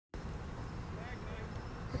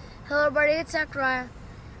Hello everybody, it's Zachariah.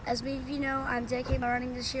 As many of you know, I'm dedicating my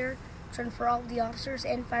running this year to run for all of the officers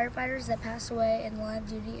and firefighters that passed away in the line of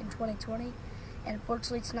duty in 2020. And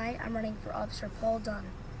unfortunately tonight, I'm running for Officer Paul Dunn.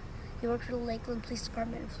 He worked for the Lakeland Police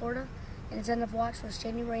Department in Florida, and his end of watch was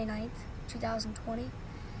January 9th, 2020.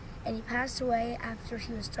 And he passed away after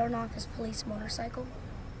he was thrown off his police motorcycle.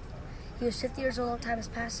 He was 50 years old at the time of his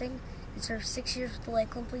passing and served 6 years with the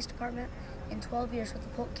Lakeland Police Department and 12 years with the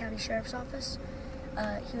Polk County Sheriff's Office.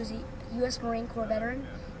 He was a U.S. Marine Corps veteran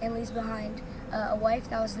and leaves behind a wife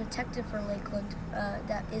that was a detective for Lakeland,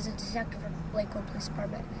 that is a detective for Lakeland Police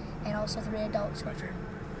Department, and also 3 adult children.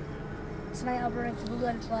 Tonight I'll be running the blue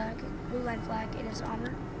line flag in his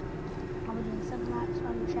honor. I'll be doing 7 laps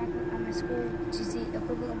on the track at my school, which is the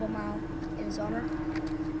equivalent of a mile in his honor.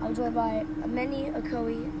 I'm joined by many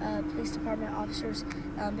Ocoee Police Department officers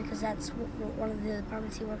because that's one of the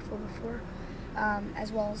departments he worked for before,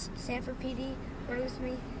 as well as Sanford PD running with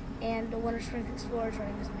me and the Winter Springs Explorers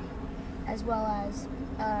running with me, as well as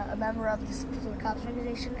a member of the Florida Cops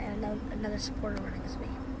organization and another supporter running with me.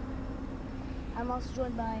 I'm also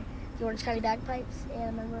joined by the Orange County Bagpipes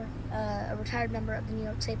and a retired member of the New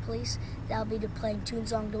York State Police that will be playing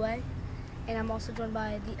Tunes Along the Way. And I'm also joined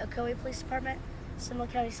by the Ocoee Police Department, Seminole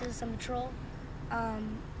County Citizen Patrol,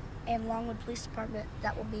 and Longwood Police Department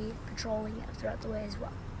that will be patrolling throughout the way as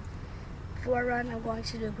well. Before I run, I'm going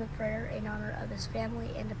to do a quick prayer in honor of his family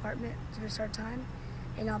and department through this hard time,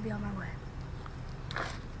 and I'll be on my way.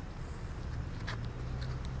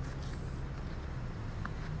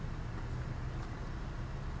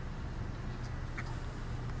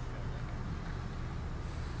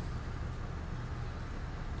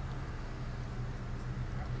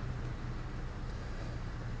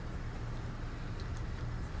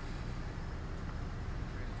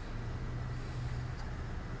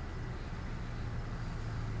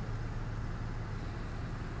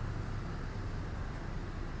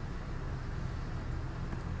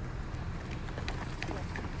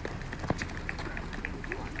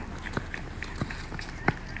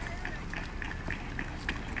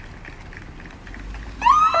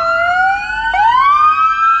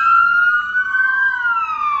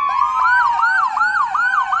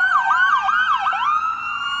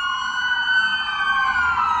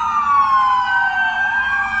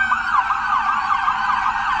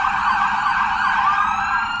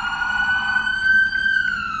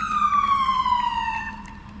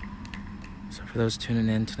 So for those tuning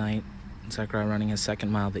in tonight, Zachariah running his 2nd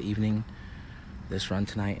mile of the evening. This run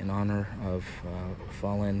tonight in honor of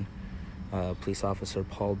fallen police officer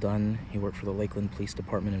Paul Dunn. He worked for the Lakeland Police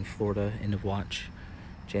Department in Florida, end of watch,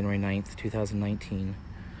 January 9th, 2019.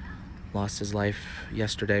 Lost his life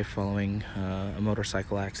yesterday following a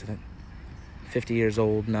motorcycle accident. 50 years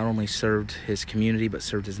old, not only served his community, but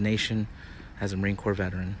served his nation as a Marine Corps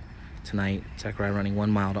veteran. Tonight, Zachariah running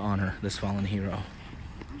 1 mile to honor this fallen hero.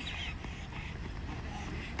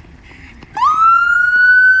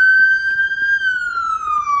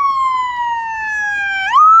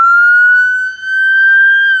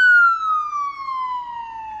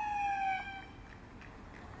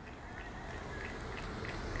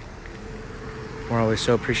 We're always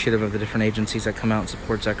so appreciative of the different agencies that come out and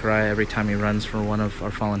support Zachariah every time he runs for one of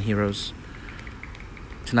our fallen heroes.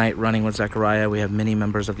 Tonight, running with Zachariah, we have many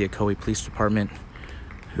members of the Ocoee Police Department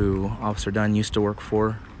who Officer Dunn used to work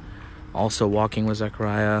for. Also walking with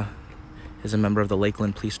Zachariah is a member of the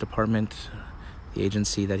Lakeland Police Department, the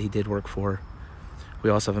agency that he did work for. We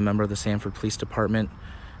also have a member of the Sanford Police Department,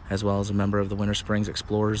 as well as a member of the Winter Springs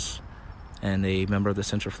Explorers and a member of the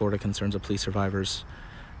Central Florida Concerns of Police Survivors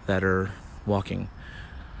that are walking.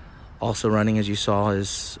 Also running, as you saw,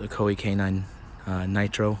 is Ocoee K9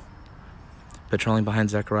 Nitro. Patrolling behind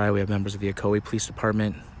Zachariah, we have members of the Ocoee Police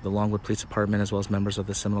Department, the Longwood Police Department, as well as members of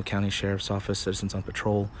the Seminole County Sheriff's Office, Citizens on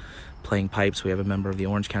Patrol. Playing pipes, we have a member of the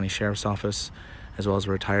Orange County Sheriff's Office, as well as a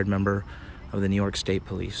retired member of the New York State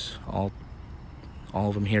Police. All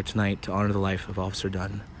of them here tonight to honor the life of Officer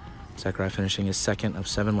Dunn. Zachariah finishing his 2nd of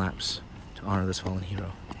 7 laps to honor this fallen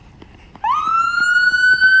hero.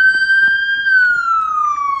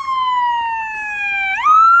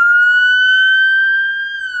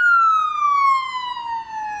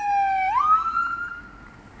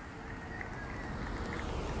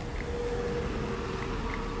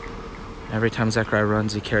 Every time Zachariah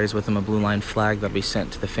runs, he carries with him a blue line flag that'll be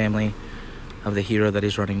sent to the family of the hero that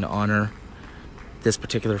he's running to honor. This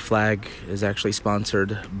particular flag is actually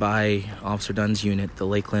sponsored by Officer Dunn's unit, the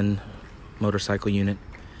Lakeland Motorcycle Unit.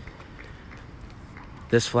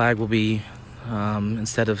 This flag will be,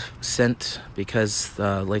 instead of sent, because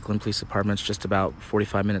the Lakeland Police Department's just about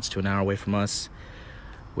 45 minutes to an hour away from us,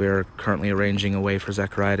 We're currently arranging a way for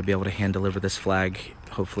Zechariah to be able to hand deliver this flag,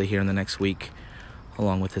 hopefully here in the next week,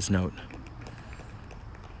 along with his note.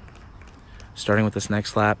 Starting with this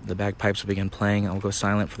next lap, the bagpipes will begin playing and we'll go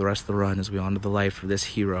silent for the rest of the run as we honor the life of this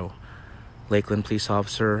hero, Lakeland police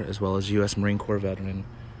officer, as well as U.S. Marine Corps veteran,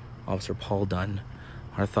 Officer Paul Dunn.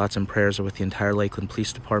 Our thoughts and prayers are with the entire Lakeland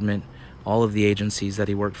Police Department, all of the agencies that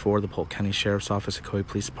he worked for, the Polk County Sheriff's Office, Ocoee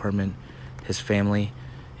Police Department, his family,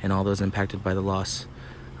 and all those impacted by the loss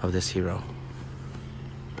of this hero.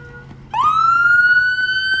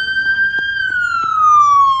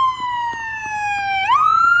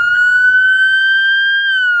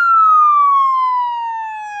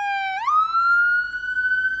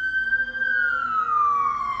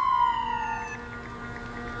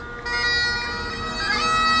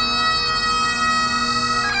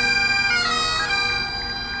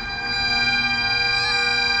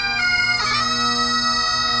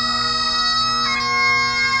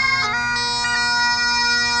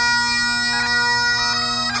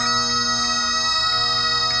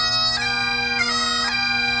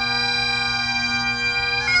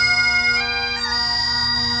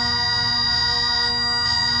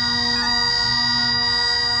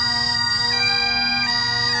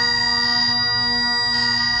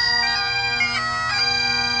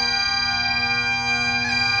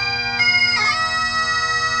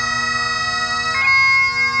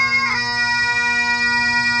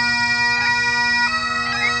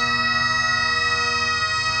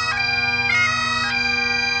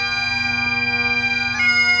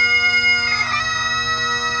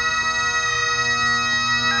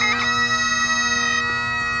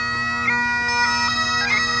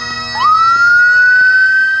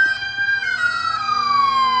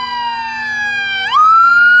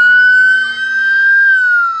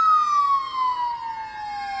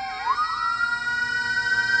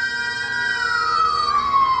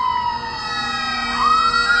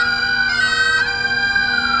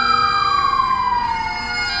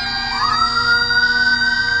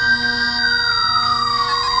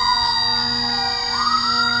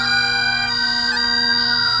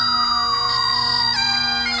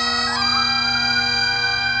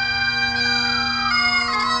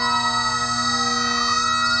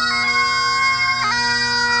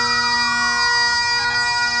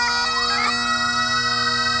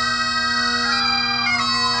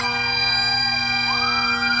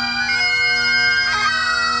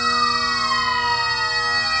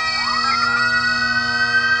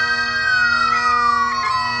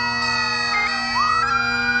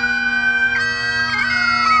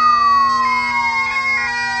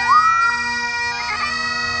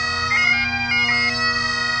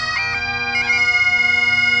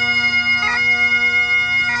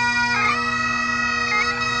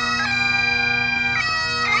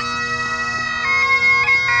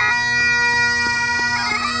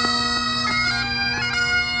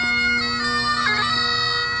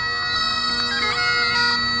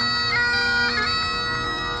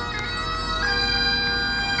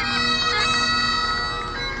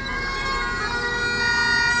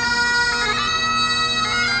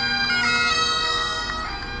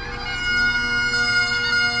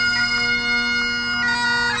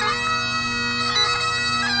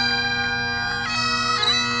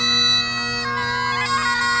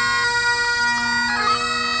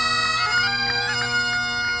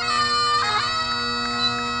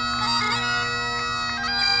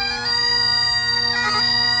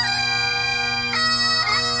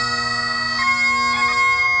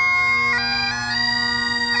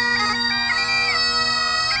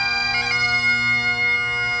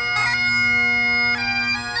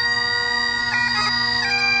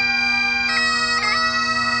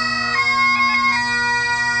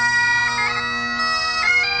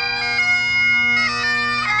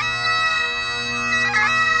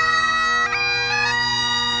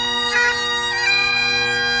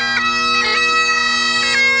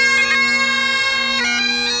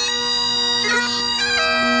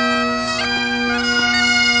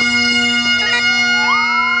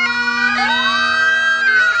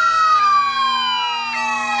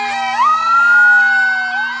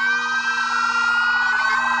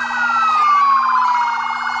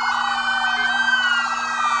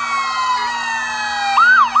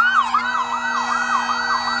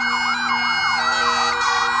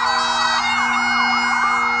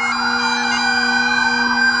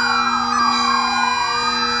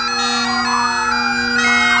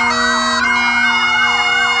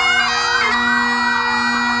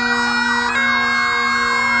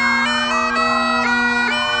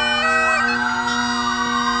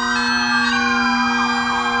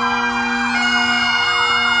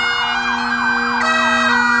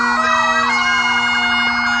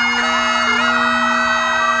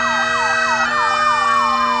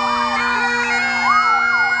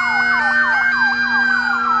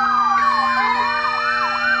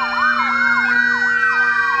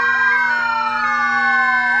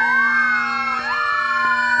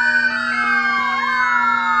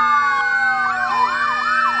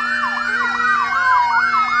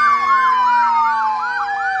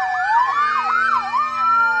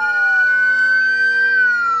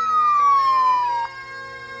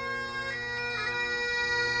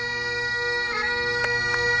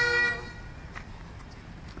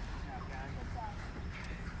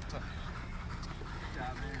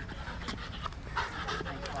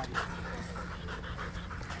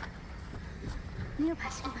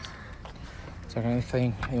 Is there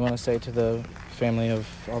anything you want to say to the family of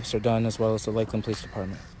Officer Dunn as well as the Lakeland Police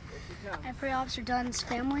Department? I pray Officer Dunn's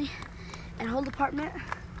family and whole department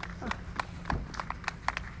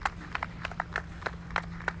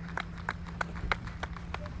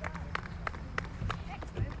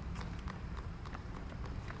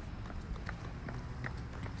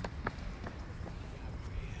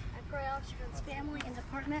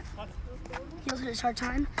heals at his hard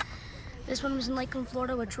time. This one was in Lakeland,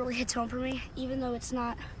 Florida, which really hits home for me. Even though it's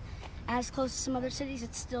not as close to some other cities,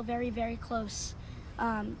 it's still very, very close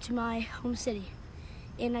to my home city.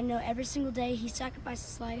 And I know every single day he sacrificed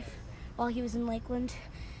his life while he was in Lakeland.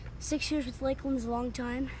 6 years with Lakeland is a long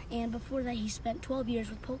time, and before that he spent 12 years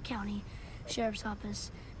with Polk County Sheriff's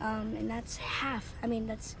Office. And that's half,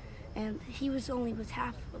 and he was only with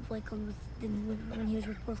half of Lakeland when he was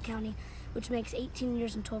with Polk County, which makes 18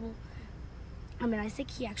 years in total. I think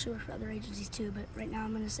he actually worked for other agencies too, but right now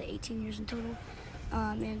I'm going to say 18 years in total.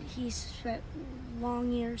 And he spent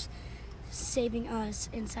long years saving us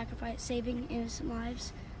and saving innocent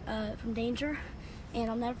lives from danger. And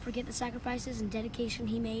I'll never forget the sacrifices and dedication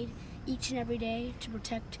he made each and every day to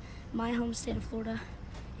protect my home state of Florida,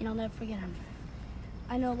 and I'll never forget him.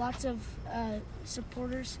 I know lots of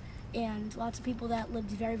supporters and lots of people that lived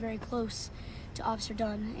very, very close to Officer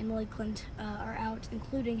Dunn in Lakeland are out,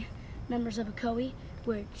 including members of ACOE,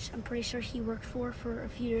 which I'm pretty sure he worked for a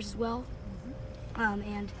few years as well. I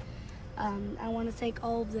want to thank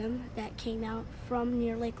all of them that came out from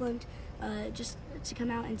near Lakeland just to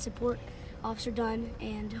come out and support Officer Dunn.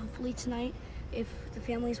 And hopefully tonight, if the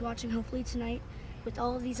family's watching, hopefully tonight, with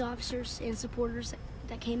all of these officers and supporters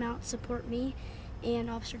that came out to support me and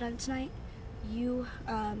Officer Dunn tonight, you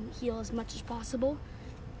heal as much as possible.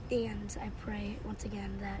 And I pray once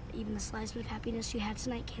again that even the slightest bit of happiness you had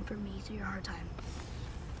tonight came from me through your hard time.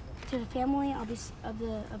 To the family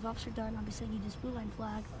of Officer Dunn, I'll be sending you this blue line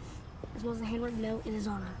flag, as well as a handwritten note in his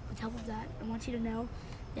honor. With help of that, I want you to know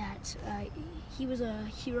that he was a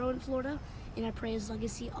hero in Florida, and I pray his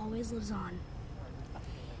legacy always lives on.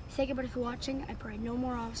 Thank everybody for watching. I pray no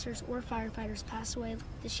more officers or firefighters pass away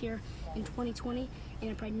this year in 2020,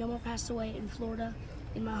 and I pray no more pass away in Florida,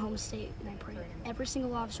 in my home state. And I pray every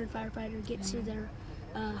single officer and firefighter get to their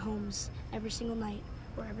homes every single night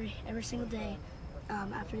or every single day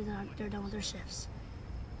after they're done with their shifts.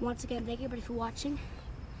 Once again, thank everybody for watching,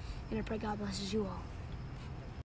 and I pray God blesses you all.